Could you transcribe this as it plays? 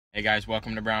Hey guys,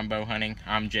 welcome to Brown Bow Hunting.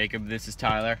 I'm Jacob, this is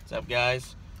Tyler. What's up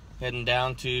guys? Heading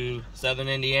down to southern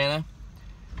Indiana.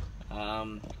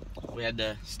 We had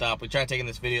to stop. We tried taking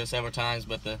this video several times,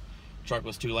 but the truck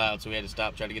was too loud, so we had to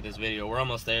stop, try to get this video. We're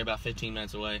almost there, about 15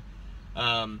 minutes away.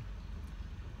 It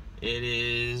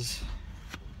is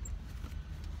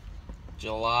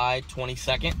July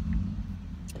 22nd.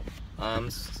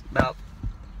 It's about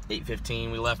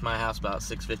 8:15. We left my house about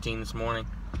 6:15 this morning.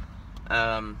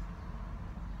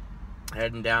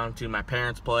 Heading down to my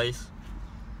parents' place.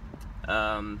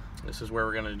 This is where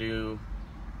we're gonna do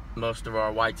most of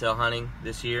our whitetail hunting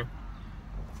this year.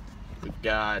 We've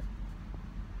got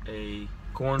a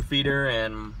corn feeder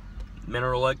and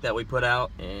mineral lick that we put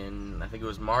out in, I think it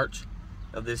was March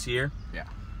of this year. Yeah.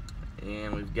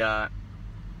 And we've got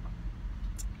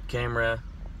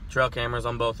trail cameras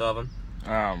on both of them.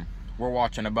 We're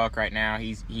watching a buck right now.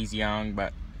 He's young,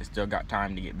 but he's still got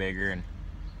time to get bigger, and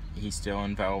he's still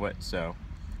in velvet, so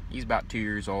he's about 2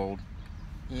 years old.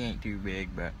 He ain't too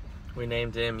big, but we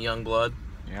named him Youngblood.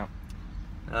 yeah.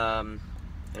 And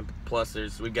plus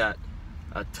we've got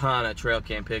a ton of trail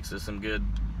cam pics of some good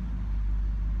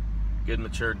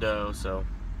mature doe, so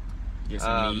Get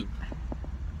some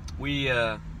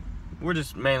meat. We're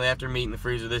just mainly after meat in the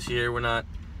freezer this year. We're not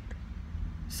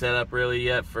set up really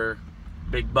yet for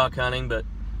big buck hunting, but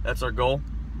that's our goal.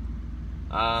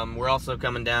 We're also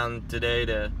coming down today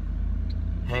to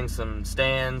hang some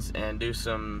stands and do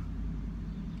some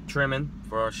trimming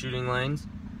for our shooting lanes,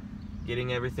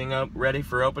 getting everything up ready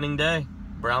for opening day.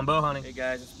 Brown bow hunting. Hey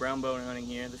guys, it's Brown Bow Hunting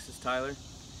here. This is Tyler.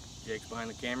 Jake's behind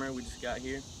the camera. We just got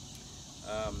here.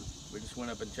 We just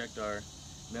went up and checked our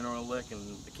mineral lick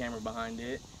and the camera behind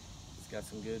it. It's got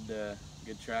some good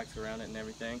tracks around it and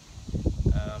everything.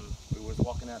 We was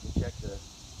walking out to check the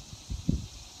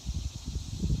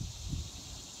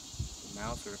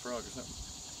mouse or a frog or something.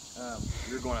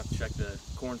 We were going out to check the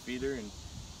corn feeder and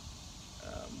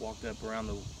walked up around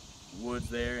the woods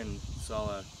there and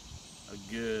saw a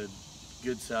good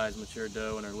sized mature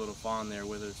doe and her little fawn there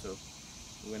with her, so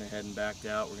we went ahead and backed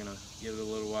out. We're gonna give it a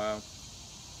little while.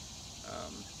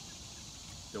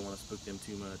 Don't want to spook them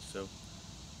too much. So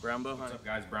Brown Bow Hunting. What's up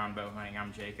guys, Brown Bow Hunting.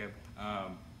 I'm Jacob.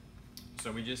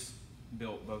 So we just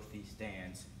built both these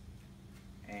stands,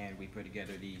 and we put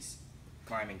together these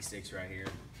climbing sticks right here.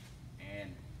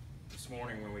 And this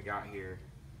morning when we got here,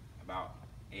 about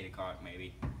 8 o'clock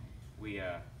maybe, we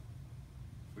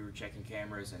were checking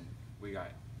cameras, and we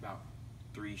got about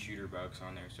 3 shooter bucks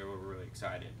on there, so we're really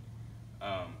excited.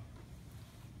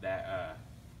 That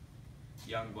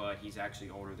Youngblood, he's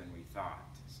actually older than we thought,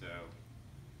 so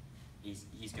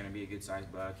he's going to be a good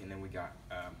sized buck. And then we got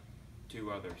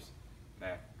 2 others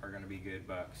that are going to be good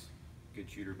bucks, good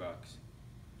shooter bucks.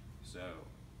 So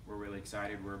we're really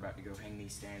excited. We're about to go hang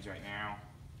these stands right now,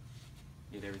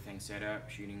 get everything set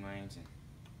up, shooting lanes, and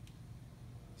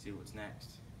see what's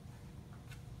next.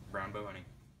 Brown Bow Hunting.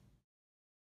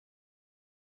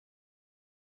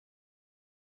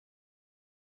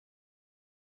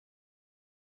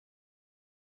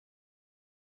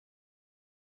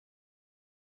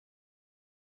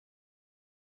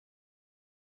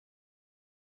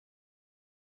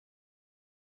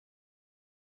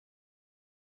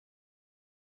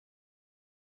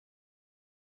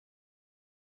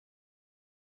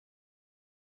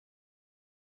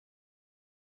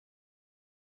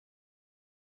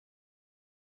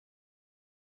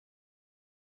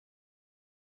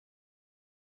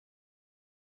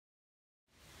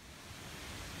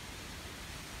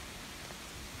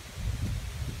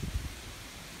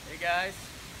 Hey guys,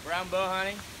 Brown Bow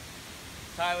Hunting.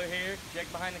 Tyler here,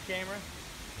 Jake behind the camera.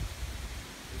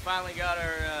 We finally got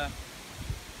our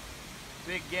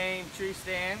big game tree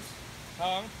stands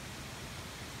hung.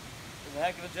 It was a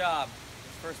heck of a job.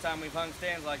 It's the first time we've hung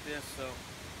stands like this, so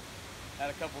had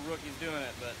a couple rookies doing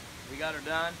it, but we got her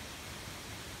done.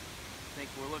 I think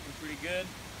we're looking pretty good.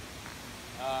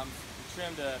 We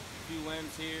trimmed a few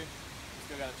limbs here.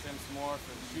 Still got to trim some more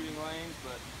for the shooting lanes,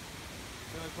 but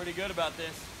feeling pretty good about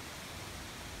this.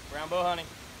 Brown Bow Hunting.